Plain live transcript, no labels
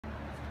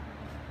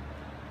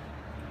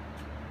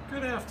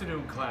Good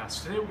afternoon,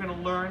 class. Today we're going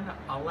to learn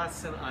a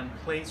lesson on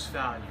place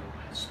value.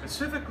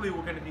 Specifically,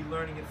 we're going to be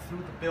learning it through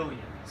the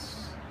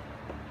billions.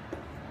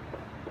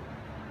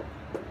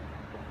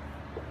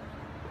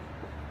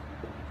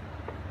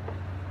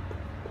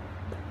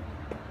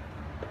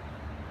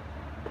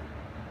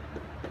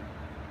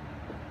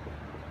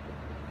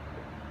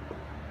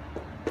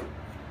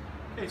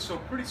 Okay, so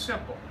pretty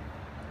simple.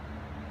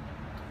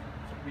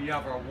 We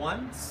have our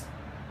ones,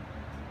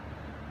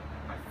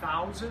 our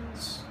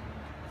thousands,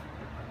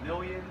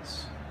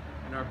 millions,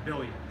 and our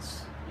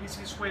billions.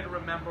 Easiest way to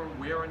remember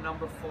where a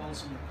number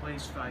falls in the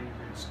place value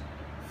is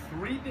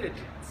 3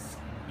 digits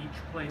in each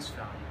place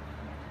value.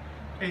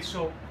 Okay,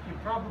 so you're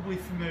probably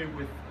familiar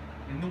with,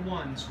 in the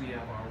ones, we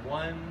have our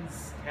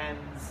ones,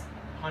 tens,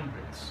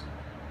 hundreds.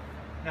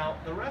 Now,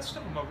 the rest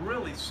of them are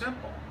really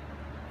simple,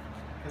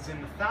 because in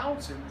the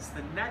thousands,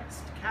 the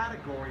next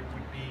category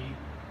would be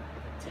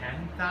the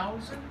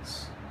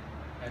 10,000s,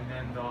 and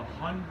then the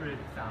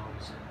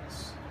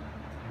 100,000s.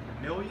 In the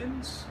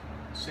millions,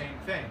 same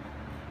thing.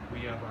 We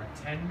have our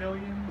 10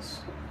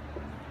 millions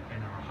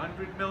and our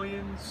 100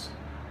 millions,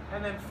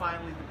 and then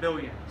finally the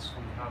billions.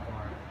 We have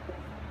our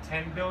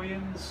 10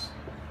 billions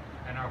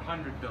and our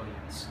 100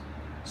 billions.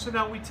 So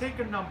now we take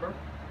a number.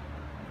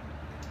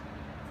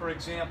 For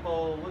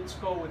example, let's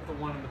go with the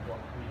one in the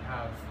book. We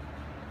have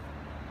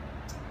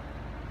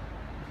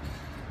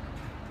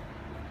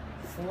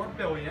 4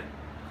 billion.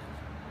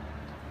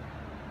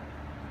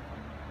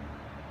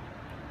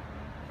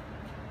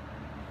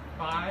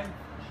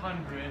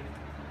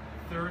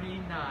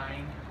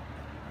 539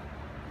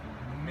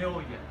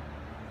 million.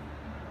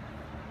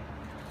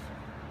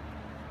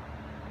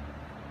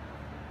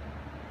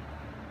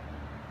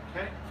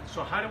 Okay,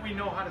 so how do we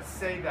know how to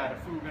say that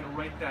if we were going to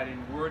write that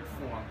in word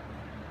form?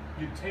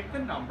 You'd take the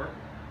number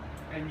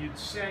and you'd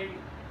say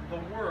the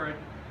word,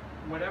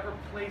 whatever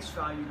place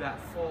value that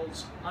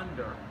falls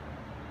under,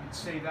 you'd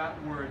say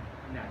that word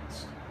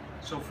next.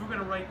 So if we're going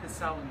to write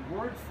this out in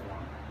word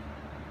form,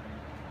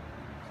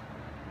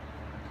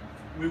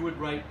 we would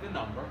write the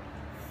number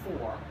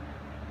 4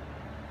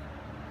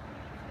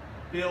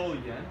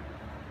 billion.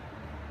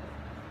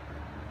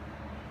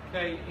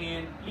 Okay,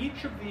 and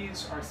each of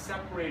these are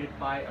separated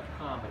by a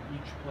comma,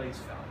 each place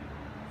value.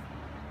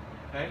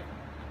 Okay?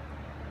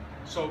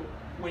 So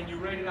when you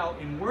write it out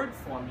in word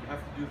form, you have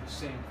to do the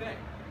same thing.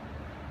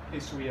 Okay,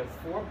 so we have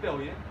 4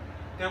 billion.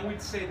 Then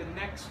we'd say the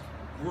next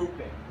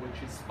grouping, which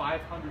is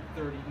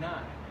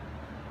 539.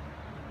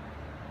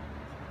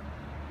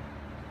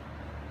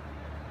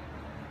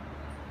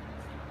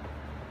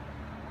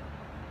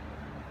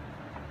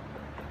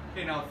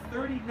 Okay, now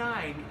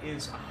 39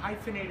 is a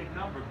hyphenated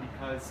number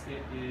because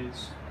it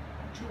is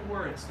 2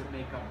 words that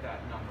make up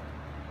that number.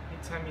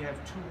 Anytime you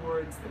have 2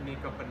 words that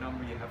make up a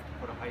number, you have to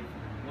put a hyphen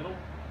in the middle.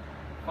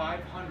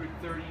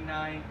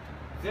 539,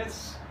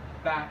 this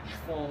batch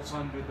falls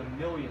under the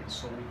millions,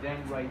 so we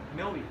then write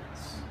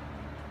millions.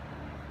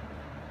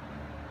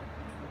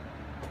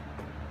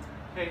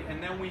 Okay,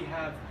 and then we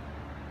have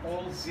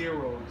all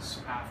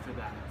zeros after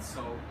that,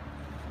 so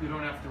we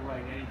don't have to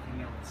write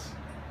anything else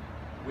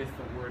with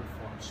the word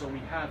form. So we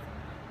have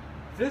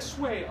this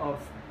way of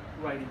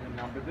writing a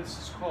number. This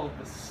is called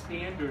the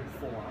standard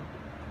form.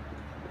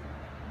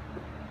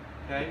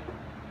 Okay?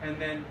 And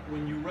then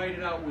when you write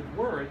it out with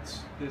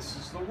words, this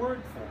is the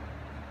word form.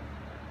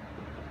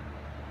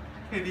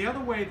 Okay, the other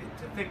way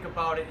to think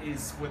about it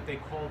is what they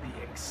call the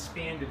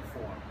expanded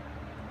form.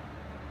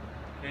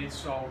 Okay,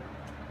 so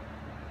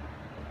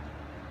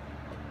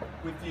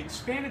with the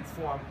expanded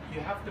form,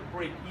 you have to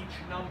break each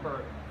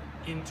number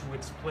into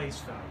its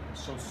place value.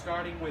 So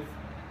starting with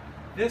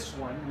this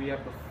one, we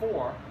have the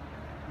 4.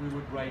 We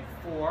would write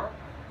 4,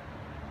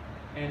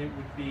 and it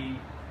would be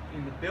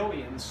in the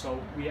billions,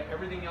 so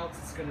everything else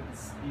is going to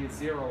be a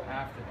 0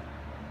 after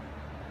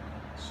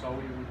that. So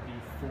it would be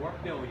 4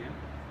 billion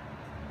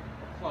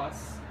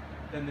plus,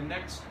 then the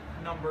next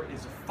number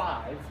is a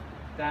 5.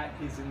 That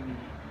is in the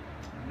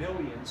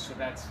millions, so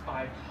that's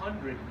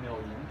 500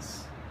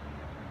 millions.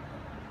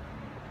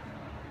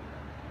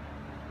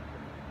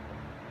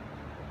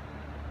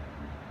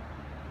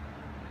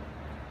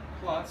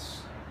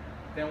 Plus,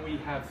 then we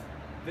have,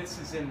 this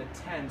is in the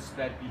tens, so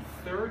that'd be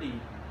 30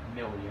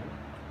 million.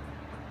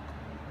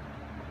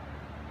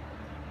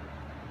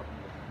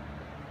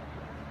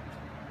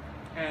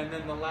 And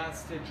then the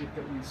last digit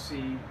that we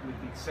see, with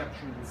the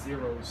exception of the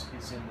zeros,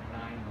 is in the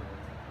 9 million.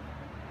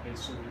 Okay,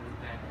 so we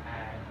would then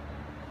add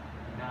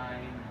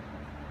 9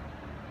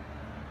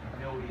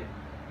 million.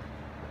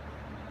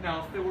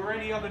 Now, if there were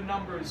any other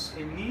numbers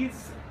in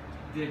these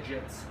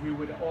digits, we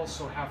would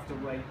also have to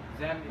write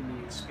them in the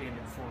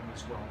expanded form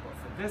as well. But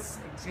for this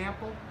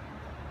example,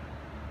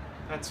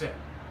 that's it.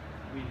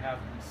 We have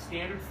the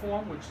standard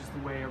form, which is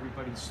the way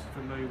everybody's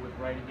familiar with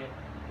writing it,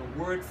 the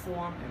word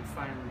form, and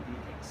finally the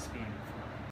expanded form.